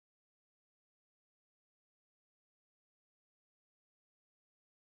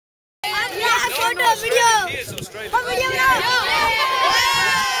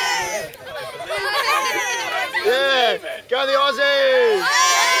Yeah, go the Aussies!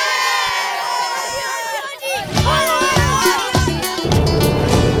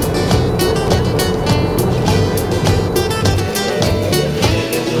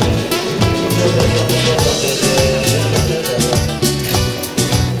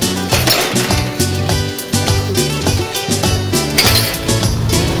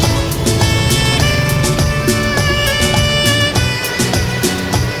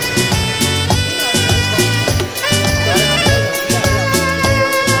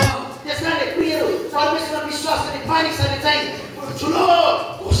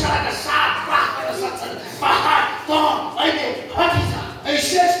 And he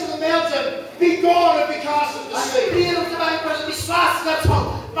says to the mountain, be gone and be cast into the sea.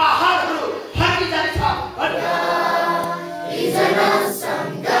 He's an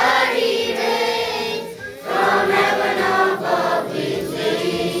awesome God, he reigns from heaven above his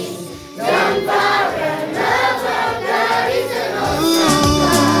wings. Don't power and love of God is an awesome God.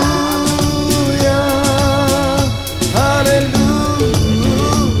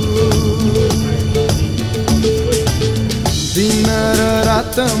 दिन र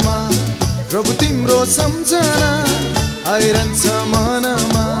रातमा प्रभु तिम्रो सम्झना आइरहन्छ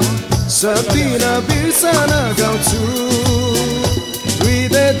मनमा सक्दिन बिर्सन गाउँछु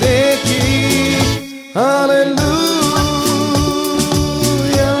हृदयदेखि हालेलुया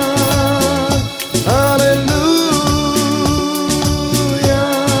हालेलुया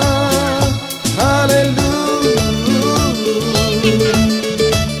हालेलुया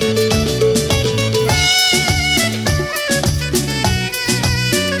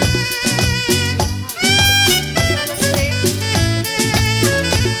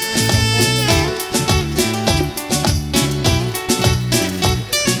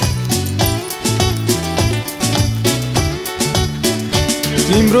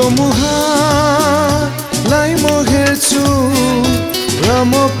तिम्रो मुहारलाई म हेर्छु र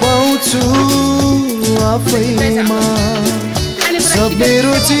म पाउँछु आफैमा सब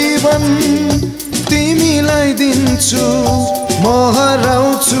मेरो जीवन तिमीलाई दिन्छु म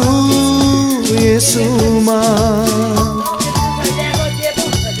हराउँछु येशूमा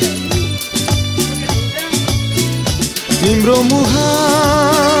तिम्रो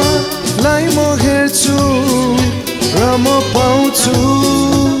मुहारलाई म हेर्छु र म पाउँछु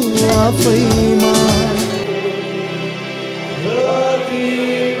आफैमा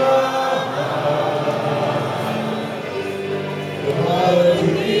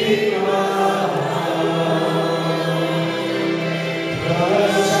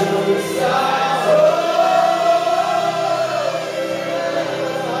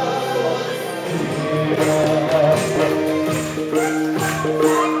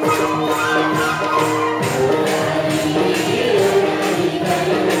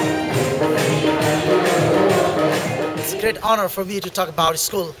Great honor for me to talk about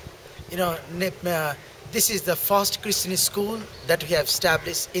school. You know, this is the first Christian school that we have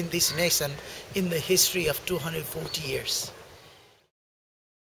established in this nation in the history of 240 years.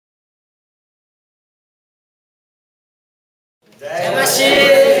 Jai Masi!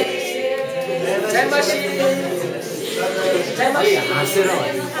 Jai Masi! Jai Masi!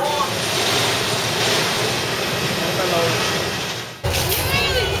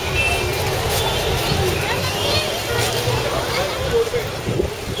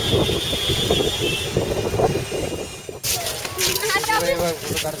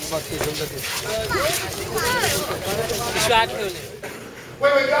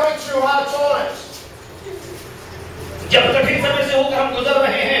 When we're going through hard times, जब कठिन समय से होकर हम गुजर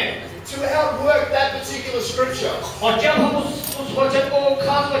रहे हैं, to outwork that particular scripture, और जब हम उस वचन को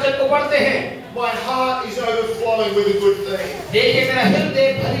खास वचन को पढ़ते हैं, my heart is overflowing with a good thing. देखिए मेरा हृदय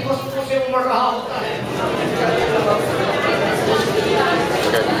भली वस्तुओं से उमड़ रहा होता है.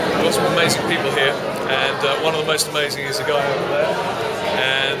 Lots of amazing people here, and one of the most amazing is a guy over there,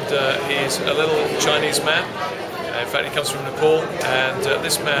 and he's a little Chinese man. In fact, he comes from Nepal, and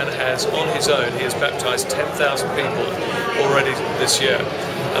this man has, on his own, he has baptized 10,000 people already this year.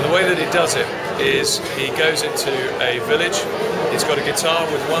 And the way that he does it is he goes into a village, he's got a guitar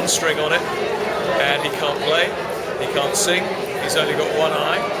with one string on it, and he can't play, he can't sing, he's only got one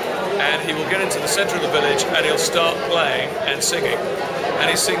eye, and he will get into the center of the village and he'll start playing and singing. And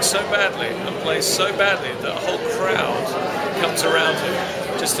he sings so badly and plays so badly that a whole crowd comes around him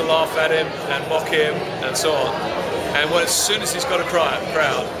just to laugh at him and mock him and so on. And as soon as he's got a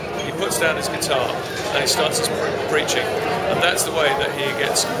crowd, he puts down his guitar and he starts his preaching. And that's the way that he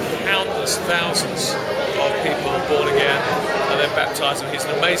gets countless thousands of people born again and then baptized. And he's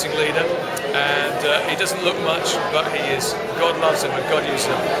an amazing leader, and he doesn't look much, but he is. God loves him and God uses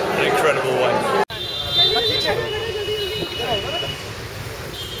him in an incredible way.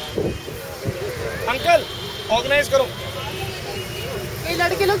 Uncle organise करो ये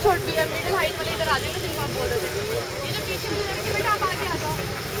लड़के लोग छोड़ भी है middle height वाले इधर आ जाएंगे जिनको आप बोल रहे थे ये जो पीछे लड़के बेटा आप आगे आ जाओ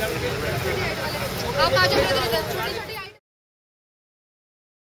आप आ जाओ इधर छोटे छोटे